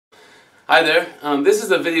Hi there. This is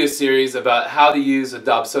a video series about how to use a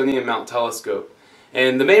Dobsonian mount telescope.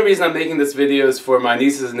 And the main reason I'm making this video is for my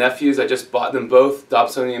nieces and nephews. I just bought them both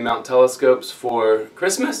Dobsonian mount telescopes for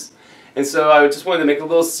Christmas. And so I just wanted to make a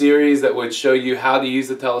little series that would show you how to use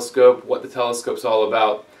the telescope, what the telescope's all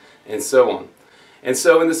about, and so on. And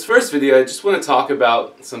so in this first video, I just want to talk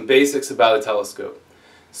about some basics about a telescope.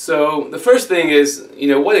 So the first thing is,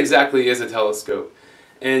 what exactly is a telescope?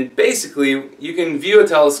 And basically, you can view a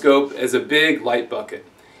telescope as a big light bucket.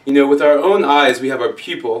 With our own eyes, we have our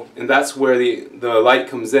pupil, and that's where the light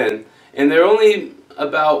comes in. And they're only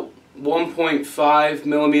about 1.5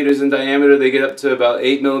 millimeters in diameter. They get up to about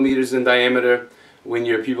 8 millimeters in diameter when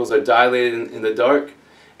your pupils are dilated in the dark.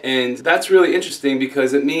 And that's really interesting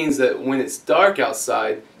because it means that when it's dark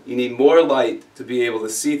outside, you need more light to be able to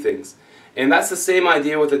see things. And that's the same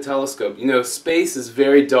idea with a telescope. Space is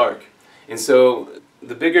very dark. And so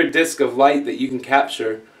the bigger disk of light that you can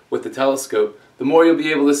capture with the telescope, the more you'll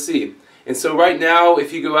be able to see. And so right now,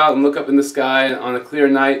 if you go out and look up in the sky on a clear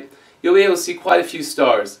night, you'll be able to see quite a few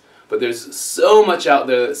stars. But there's so much out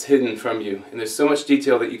there that's hidden from you, and there's so much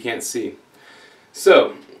detail that you can't see.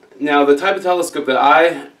 So, now the type of telescope that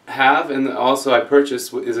I have, and also I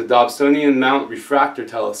purchased, is a Dobsonian mount refractor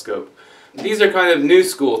telescope. These are kind of new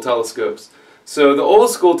school telescopes. So the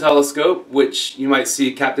old school telescope, which you might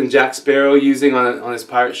see Captain Jack Sparrow using on his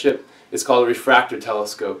pirate ship, is called a refractor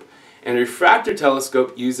telescope. And a refractor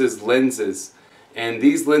telescope uses lenses. And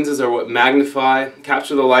these lenses are what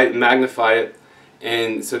capture the light and magnify it,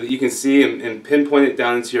 and so that you can see and pinpoint it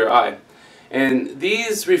down into your eye. And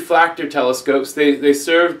these refractor telescopes, they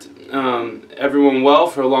served everyone well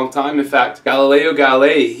for a long time. In fact, Galileo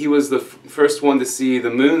Galilei, he was the first one to see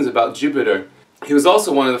the moons about Jupiter. He was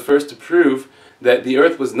also one of the first to prove that the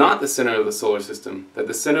Earth was not the center of the solar system, that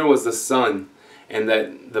the center was the Sun, and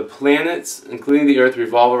that the planets, including the Earth,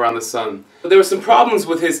 revolve around the Sun. But there were some problems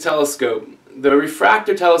with his telescope. The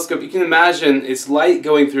refractor telescope, you can imagine, it's light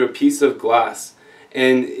going through a piece of glass.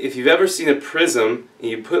 And if you've ever seen a prism, and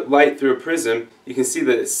you put light through a prism, you can see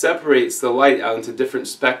that it separates the light out into different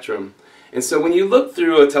spectrum. And so when you look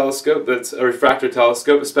through a telescope that's a refractor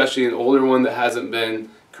telescope, especially an older one that hasn't been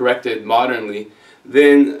corrected modernly,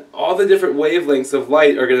 then all the different wavelengths of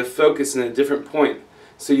light are going to focus in a different point.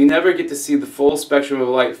 So you never get to see the full spectrum of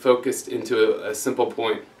light focused into a simple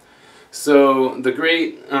point. So the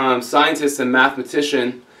great scientist and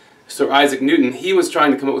mathematician, Sir Isaac Newton, he was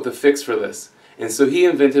trying to come up with a fix for this. And so he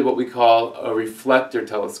invented what we call a reflector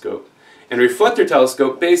telescope. And a reflector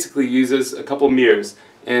telescope basically uses a couple mirrors.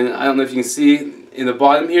 And I don't know if you can see, in the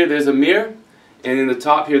bottom here there's a mirror, and in the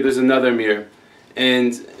top here there's another mirror.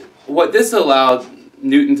 And what this allowed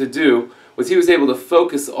Newton to do was he was able to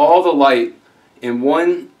focus all the light in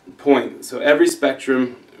one point. So every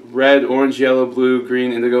spectrum, red, orange, yellow, blue,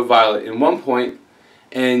 green, indigo, violet, in one point.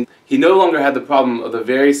 And he no longer had the problem of the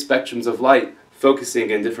various spectrums of light focusing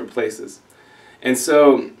in different places. And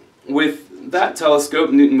so with that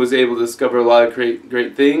telescope, Newton was able to discover a lot of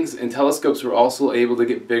great things, and telescopes were also able to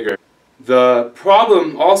get bigger. The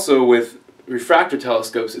problem also with refractor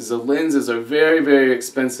telescopes is the lenses are very, very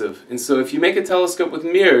expensive. And so if you make a telescope with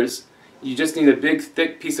mirrors, you just need a big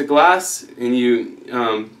thick piece of glass, and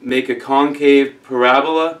you make a concave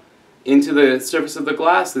parabola into the surface of the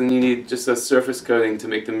glass, and you need just a surface coating to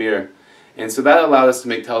make the mirror. And so that allowed us to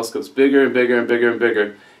make telescopes bigger and bigger and bigger and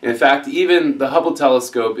bigger. And in fact, even the Hubble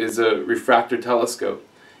telescope is a refractor telescope.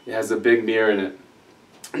 It has a big mirror in it.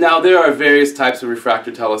 Now there are various types of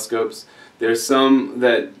refractor telescopes. There's some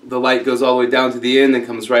that the light goes all the way down to the end and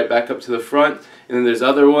comes right back up to the front. And then there's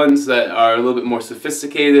other ones that are a little bit more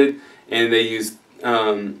sophisticated, and they use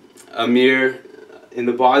a mirror in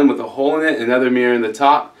the bottom with a hole in it, another mirror in the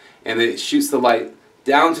top, and it shoots the light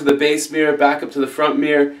down to the base mirror, back up to the front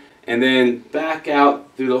mirror, and then back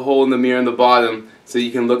out through the hole in the mirror in the bottom so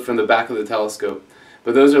you can look from the back of the telescope.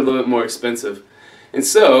 But those are a little bit more expensive. And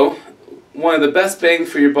so one of the best bang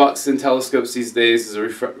for your bucks in telescopes these days is a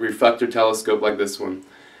reflector telescope like this one.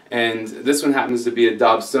 And this one happens to be a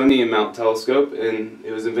Dobsonian mount telescope, and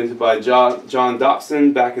it was invented by John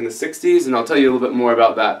Dobson back in the 60s, and I'll tell you a little bit more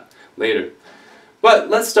about that later. But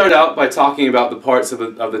let's start out by talking about the parts of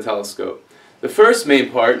the telescope. The first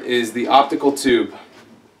main part is the optical tube.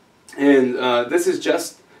 And this is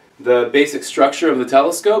just the basic structure of the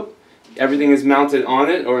telescope. Everything is mounted on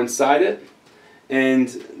it or inside it. And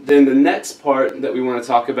then the next part that we want to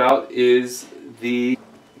talk about is the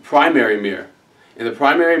primary mirror. And the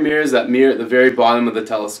primary mirror is that mirror at the very bottom of the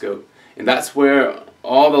telescope. And that's where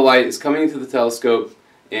all the light is coming into the telescope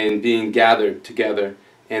and being gathered together.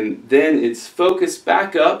 And then it's focused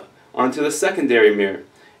back up onto the secondary mirror.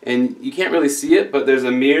 And you can't really see it, but there's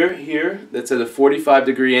a mirror here that's at a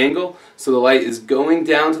 45-degree angle. So the light is going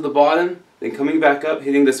down to the bottom, then coming back up,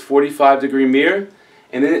 hitting this 45-degree mirror,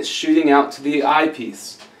 and then it's shooting out to the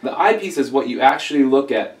eyepiece. The eyepiece is what you actually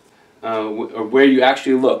look at, or where you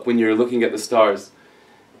actually look when you're looking at the stars.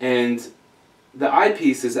 And the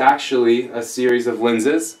eyepiece is actually a series of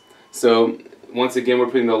lenses. So once again, we're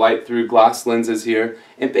putting the light through glass lenses here,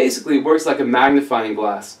 and basically it works like a magnifying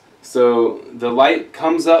glass. So the light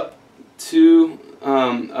comes up to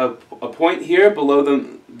a point here below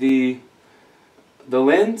the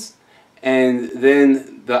lens, and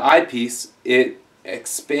then the eyepiece, it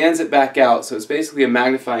expands it back out. So it's basically a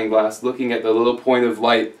magnifying glass looking at the little point of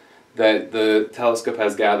light that the telescope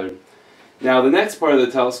has gathered. Now the next part of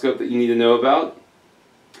the telescope that you need to know about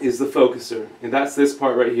is the focuser, and that's this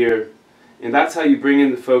part right here. And that's how you bring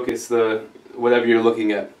into focus whatever you're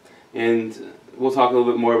looking at. And we'll talk a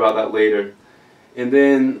little bit more about that later. And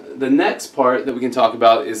then the next part that we can talk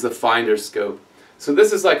about is the finder scope. So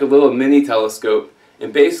this is like a little mini telescope,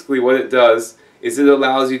 and basically what it does is it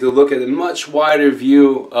allows you to look at a much wider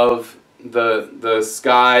view of the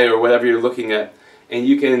sky or whatever you're looking at, and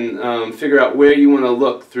you can figure out where you want to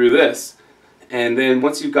look through this. And then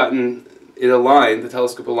once you've gotten it aligned, the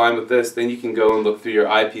telescope aligned with this, then you can go and look through your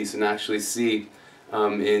eyepiece and actually see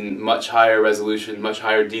in much higher resolution, much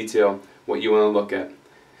higher detail what you want to look at.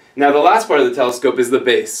 Now the last part of the telescope is the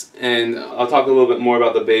base, and I'll talk a little bit more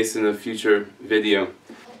about the base in a future video.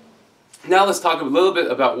 Now let's talk a little bit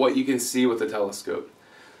about what you can see with the telescope.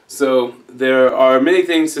 So there are many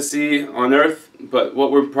things to see on Earth, but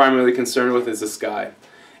what we're primarily concerned with is the sky.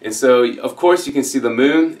 And so of course you can see the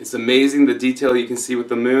moon. It's amazing the detail you can see with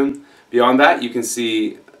the moon. Beyond that, you can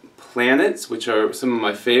see planets, which are some of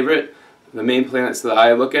my favorite. The main planets that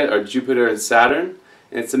I look at are Jupiter and Saturn.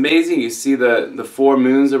 And it's amazing. You see the 4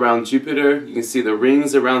 moons around Jupiter. You can see the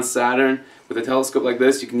rings around Saturn. With a telescope like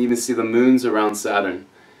this, you can even see the moons around Saturn.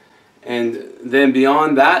 And then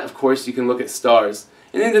beyond that, of course, you can look at stars.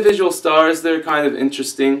 And individual stars, they're kind of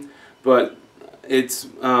interesting, but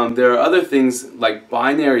there are other things like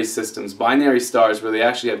binary systems, binary stars, where they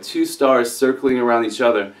actually have 2 stars circling around each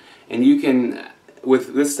other. And you can,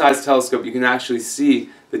 with this size telescope, you can actually see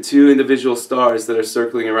the 2 individual stars that are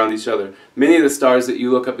circling around each other. Many of the stars that you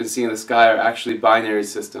look up and see in the sky are actually binary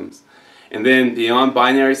systems. And then beyond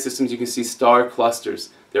binary systems, you can see star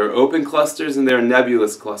clusters. There are open clusters and there are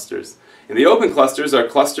nebulous clusters. And the open clusters are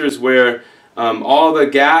clusters where all the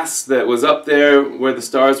gas that was up there where the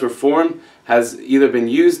stars were formed has either been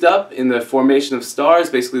used up in the formation of stars,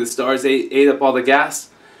 basically the stars ate up all the gas,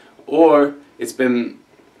 or it's been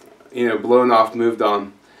blown off, moved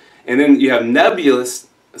on. And then you have nebulous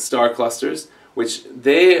star clusters, which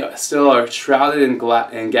they still are shrouded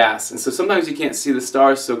in gas. And so sometimes you can't see the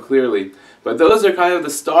stars so clearly. But those are kind of the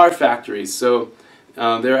star factories. So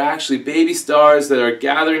they're actually baby stars that are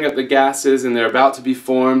gathering up the gases and they're about to be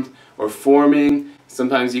formed or forming.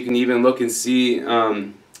 Sometimes you can even look and see,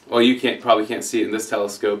 well, you probably can't see it in this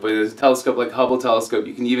telescope, but in a telescope like Hubble telescope,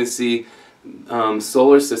 you can even see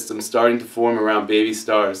solar systems starting to form around baby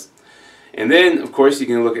stars. And then, of course, you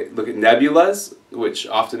can look at nebulas, which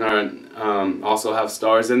often also have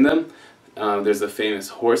stars in them. There's the famous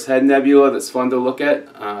Horsehead Nebula that's fun to look at.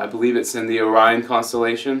 I believe it's in the Orion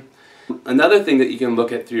constellation. Another thing that you can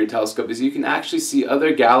look at through your telescope is you can actually see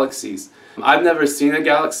other galaxies. I've never seen a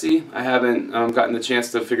galaxy. I haven't gotten the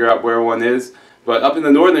chance to figure out where one is. But up in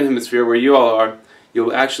the northern hemisphere, where you all are,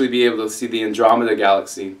 you'll actually be able to see the Andromeda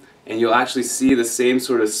galaxy. And you'll actually see the same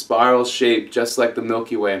sort of spiral shape, just like the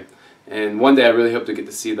Milky Way. And one day I really hope to get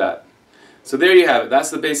to see that. So there you have it. That's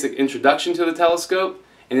the basic introduction to the telescope.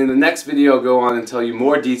 And in the next video I'll go on and tell you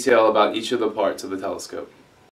more detail about each of the parts of the telescope.